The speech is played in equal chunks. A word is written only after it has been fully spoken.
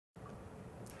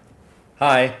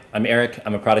Hi, I'm Eric.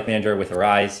 I'm a product manager with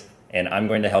Arize, and I'm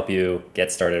going to help you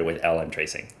get started with LLM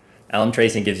tracing. LLM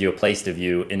tracing gives you a place to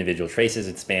view individual traces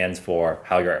and spans for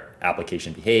how your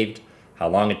application behaved, how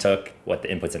long it took, what the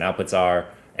inputs and outputs are,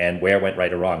 and where it went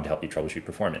right or wrong to help you troubleshoot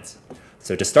performance.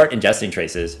 So to start ingesting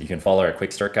traces, you can follow our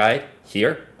quick start guide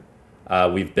here.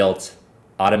 We've built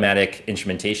automatic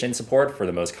instrumentation support for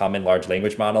the most common large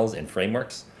language models and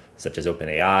frameworks, such as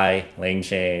OpenAI,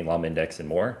 LangChain, LlamaIndex, and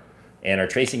more. And our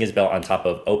tracing is built on top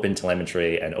of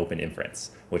OpenTelemetry and OpenInference,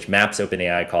 which maps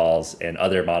OpenAI calls and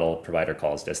other model provider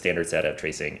calls to a standard set of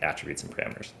tracing attributes and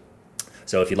parameters.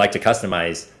 So if you'd like to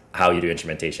customize how you do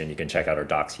instrumentation, you can check out our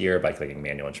docs here by clicking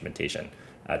manual instrumentation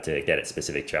to get it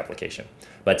specific to your application.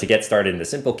 But to get started in the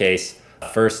simple case,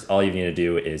 first, all you need to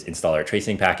do is install our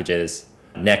tracing packages.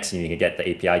 Next, you need to get the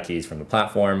API keys from the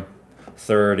platform.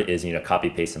 Third is you need to copy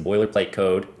paste some boilerplate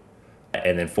code.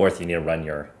 And then fourth, you need to run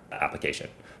your application.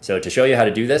 So to show you how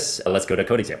to do this, let's go to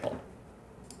code example.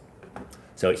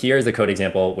 So here's the code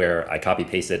example where I copy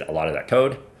pasted a lot of that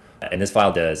code. And this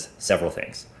file does several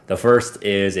things. The first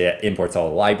is it imports all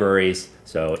the libraries.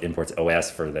 So it imports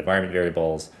OS for the environment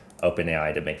variables,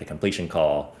 OpenAI to make the completion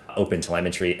call,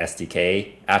 OpenTelemetry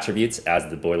SDK attributes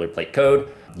as the boilerplate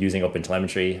code. Using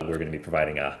OpenTelemetry, we're going to be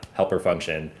providing a helper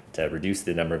function to reduce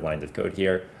the number of lines of code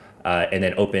here. And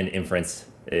then OpenInference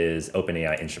is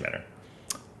OpenAI instrumenter,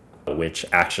 which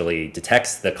actually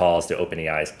detects the calls to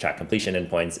OpenAI's chat completion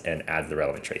endpoints and adds the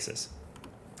relevant traces.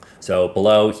 So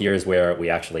below, here's where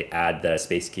we actually add the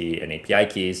space key and API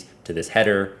keys to this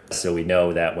header. So we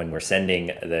know that when we're sending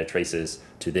the traces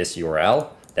to this URL,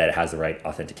 that it has the right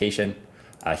authentication.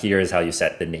 Here is how you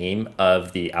set the name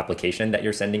of the application that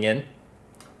you're sending in.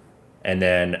 And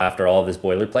then after all of this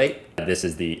boilerplate, this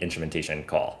is the instrumentation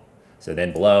call. So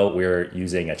then below, we're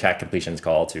using a chat completions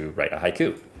call to write a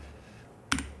haiku.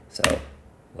 So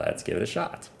let's give it a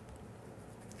shot.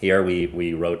 Here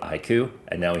we wrote a haiku,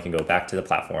 and now we can go back to the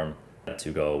platform to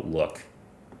go look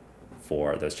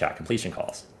for those chat completion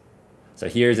calls. So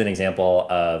here's an example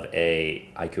of a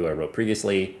haiku I wrote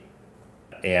previously.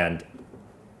 And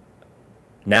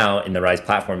now in the Arize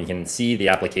platform, you can see the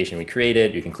application we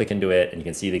created, you can click into it, and you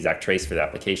can see the exact trace for the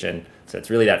application. So it's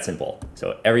really that simple.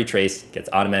 So every trace gets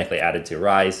automatically added to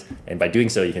Arize, and by doing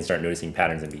so, you can start noticing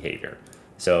patterns in behavior.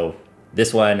 So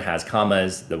this one has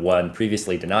commas, the one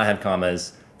previously did not have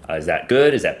commas. Is that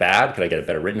good? Is that bad? Could I get a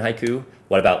better written haiku?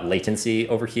 What about latency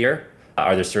over here?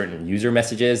 Are there certain user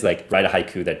messages, like write a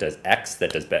haiku that does X,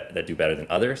 that do better than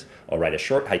others, or write a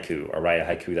short haiku, or write a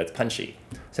haiku that's punchy?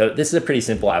 So this is a pretty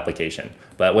simple application.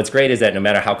 But what's great is that no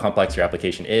matter how complex your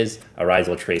application is, Arize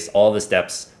will trace all the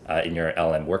steps in your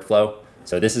LLM workflow.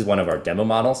 So this is one of our demo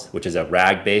models, which is a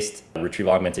RAG-based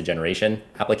retrieval augmented generation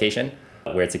application,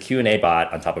 where it's a Q&A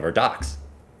bot on top of our docs.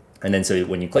 And then so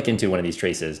when you click into one of these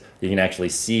traces, you can actually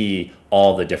see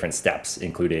all the different steps,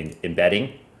 including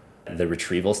embedding, the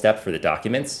retrieval step for the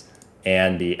documents,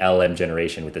 and the LLM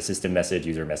generation with the system message,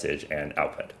 user message, and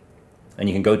output. And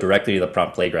you can go directly to the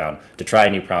prompt playground to try a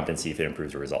new prompt and see if it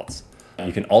improves your results.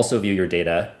 You can also view your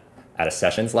data at a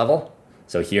sessions level.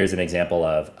 So here's an example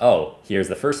of, oh, here's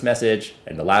the first message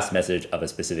and the last message of a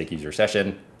specific user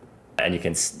session. And you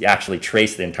can actually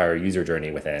trace the entire user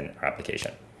journey within our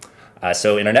application.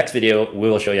 So in our next video, we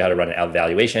will show you how to run an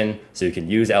evaluation so you can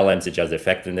use LLMs to judge the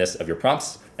effectiveness of your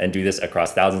prompts and do this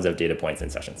across thousands of data points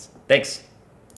and sessions. Thanks.